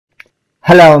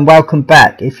Hello and welcome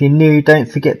back. If you're new,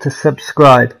 don't forget to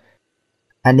subscribe.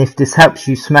 And if this helps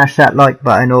you, smash that like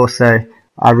button also.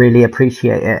 I really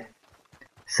appreciate it.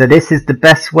 So this is the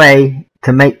best way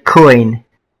to make coin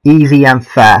easy and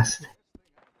fast.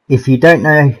 If you don't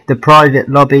know the private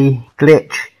lobby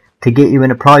glitch to get you in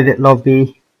a private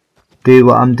lobby, do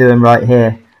what I'm doing right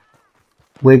here.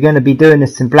 We're going to be doing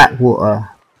this in Blackwater.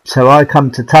 So I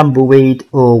come to Tumbleweed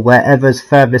or wherever's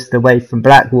furthest away from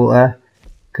Blackwater,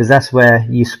 because that's where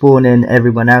you spawn in,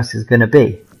 everyone else is going to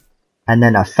be. And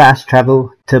then I fast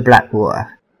travel to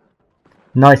Blackwater.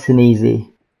 Nice and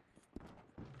easy.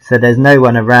 So there's no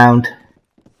one around.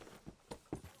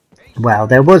 Well,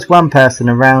 there was one person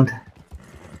around,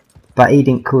 but he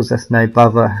didn't cause us no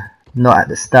bother. Not at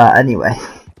the start anyway.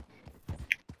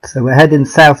 So we're heading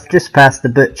south just past the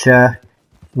butcher.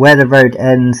 Where the road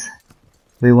ends,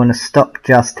 we want to stop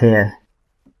just here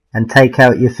and take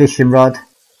out your fishing rod.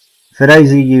 For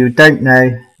those of you who don't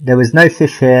know, there was no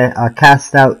fish here. I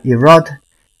cast out your rod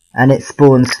and it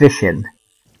spawns fishing.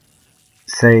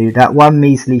 So that one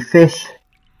measly fish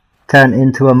turned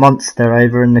into a monster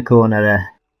over in the corner there.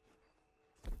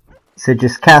 So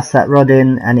just cast that rod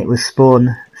in and it will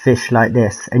spawn fish like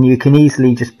this. And you can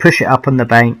easily just push it up on the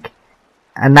bank.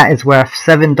 And that is worth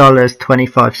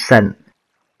 $7.25.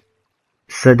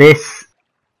 So this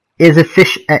is a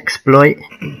fish exploit.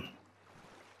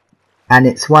 And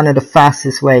it's one of the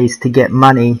fastest ways to get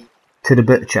money to the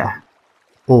butcher.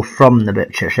 Or from the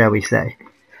butcher, shall we say.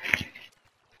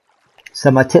 So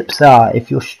my tips are,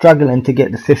 if you're struggling to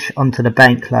get the fish onto the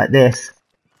bank like this,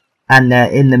 and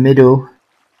they're in the middle,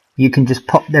 you can just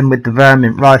pop them with the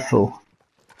varmint rifle.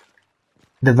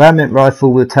 The varmint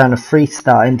rifle will turn a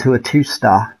 3-star into a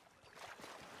 2-star.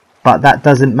 But that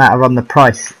doesn't matter on the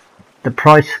price. The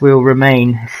price will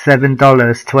remain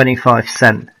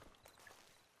 $7.25.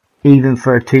 Even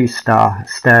for a 2-star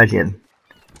sturgeon.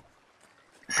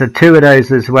 So 2 of those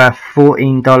is worth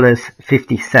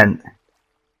 $14.50.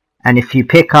 And if you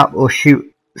pick up or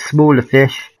shoot smaller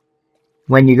fish,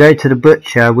 when you go to the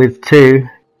butcher with 2,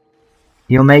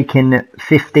 you're making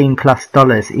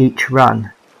 $15+ each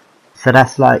run. So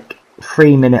that's like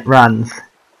 3-minute runs.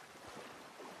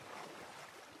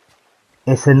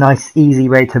 It's a nice easy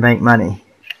way to make money.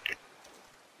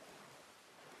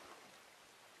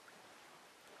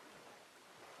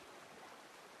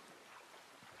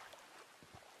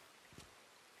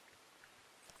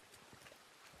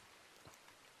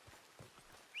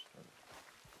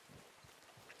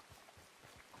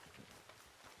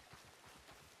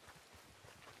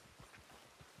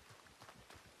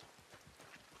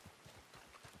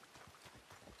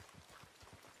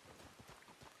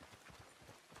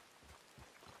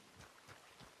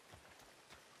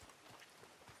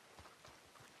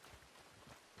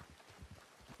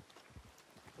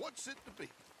 What's it to be?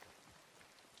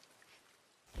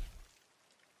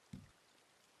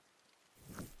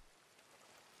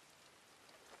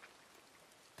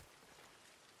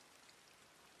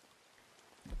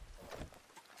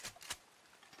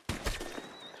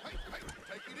 Hey,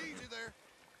 take it easy there.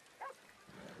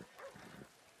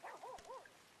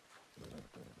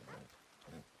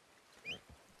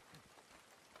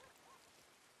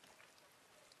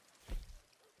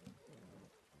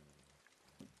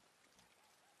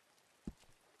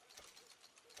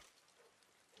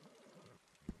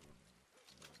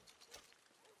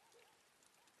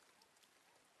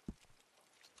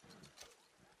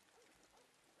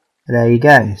 There you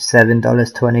go,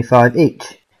 $7.25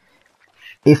 each.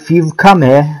 If you've come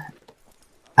here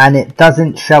and it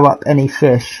doesn't show up any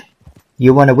fish,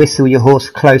 you want to whistle your horse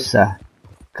closer.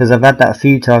 Because I've had that a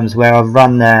few times where I've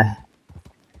run there,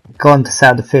 gone to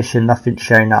sell the fish and nothing's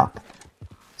shown up.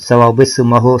 So I'll whistle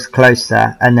my horse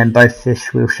closer and then both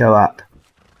fish will show up.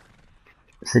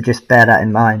 So just bear that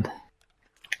in mind.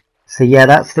 So yeah,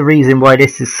 that's the reason why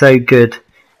this is so good.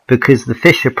 Because the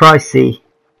fish are pricey.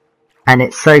 And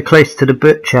it's so close to the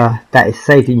butcher that it's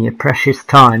saving you precious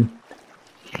time.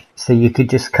 So you could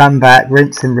just come back,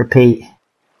 rinse and repeat.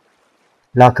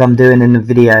 Like I'm doing in the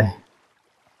video.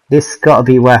 This gotta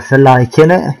be worth a like,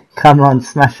 innit? Come on,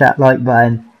 smash that like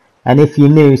button. And if you're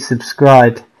new,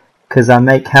 subscribe. Because I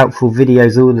make helpful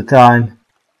videos all the time.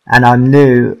 And I'm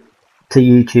new to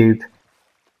YouTube.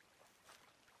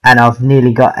 And I've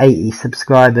nearly got 80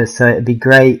 subscribers. So it'd be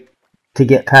great to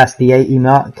get past the 80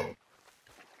 mark.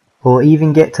 Or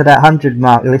even get to that 100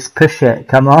 mark. Let's push it.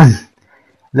 Come on.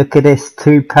 Look at this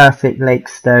 2 perfect lake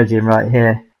sturgeon right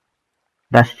here.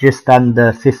 That's just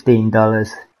under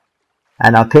 $15.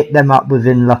 And I picked them up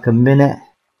within like a minute.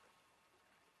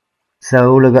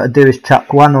 So all I've got to do is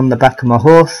chuck one on the back of my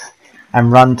horse.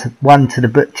 And run one to the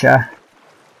butcher.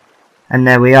 And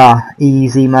there we are,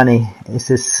 easy money. It's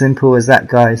as simple as that,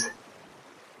 guys.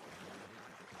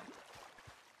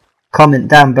 Comment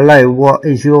down below, what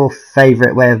is your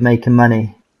favourite way of making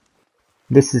money?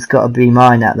 This has got to be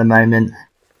mine at the moment.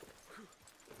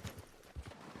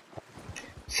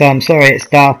 So I'm sorry it's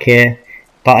dark here,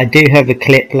 but I do have a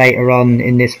clip later on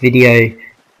in this video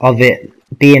of it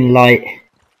being light,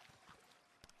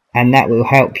 and that will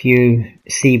help you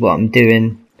see what I'm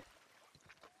doing.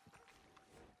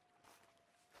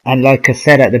 And like I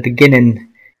said at the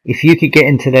beginning, if you could get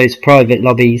into those private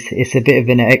lobbies, it's a bit of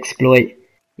an exploit.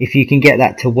 If you can get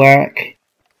that to work,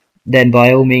 then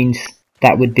by all means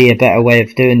that would be a better way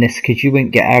of doing this, because you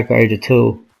wouldn't get aggroed at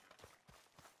all.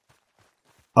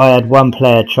 I had one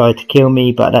player try to kill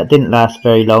me, but that didn't last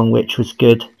very long, which was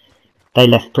good. They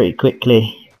left pretty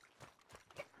quickly.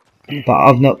 But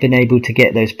I've not been able to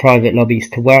get those private lobbies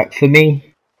to work for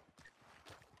me.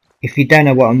 If you don't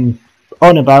know what I'm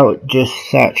on about, just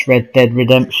search Red Dead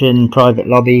Redemption private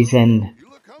lobbies and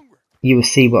you will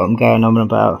see what I'm going on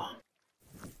about.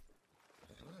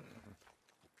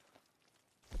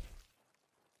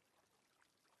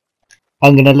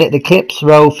 I'm going to let the clips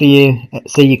roll for you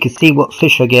so you can see what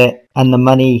fish I get and the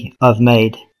money I've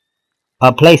made.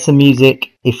 I'll play some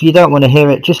music. If you don't want to hear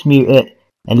it, just mute it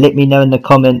and let me know in the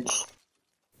comments.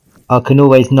 I can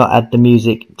always not add the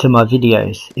music to my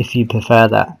videos if you prefer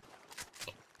that.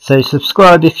 So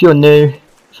subscribe if you're new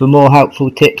for more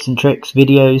helpful tips and tricks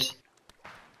videos.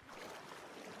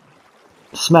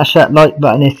 Smash that like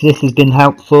button if this has been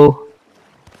helpful.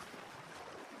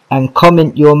 And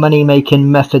comment your money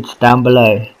making methods down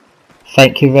below.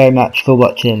 Thank you very much for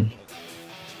watching.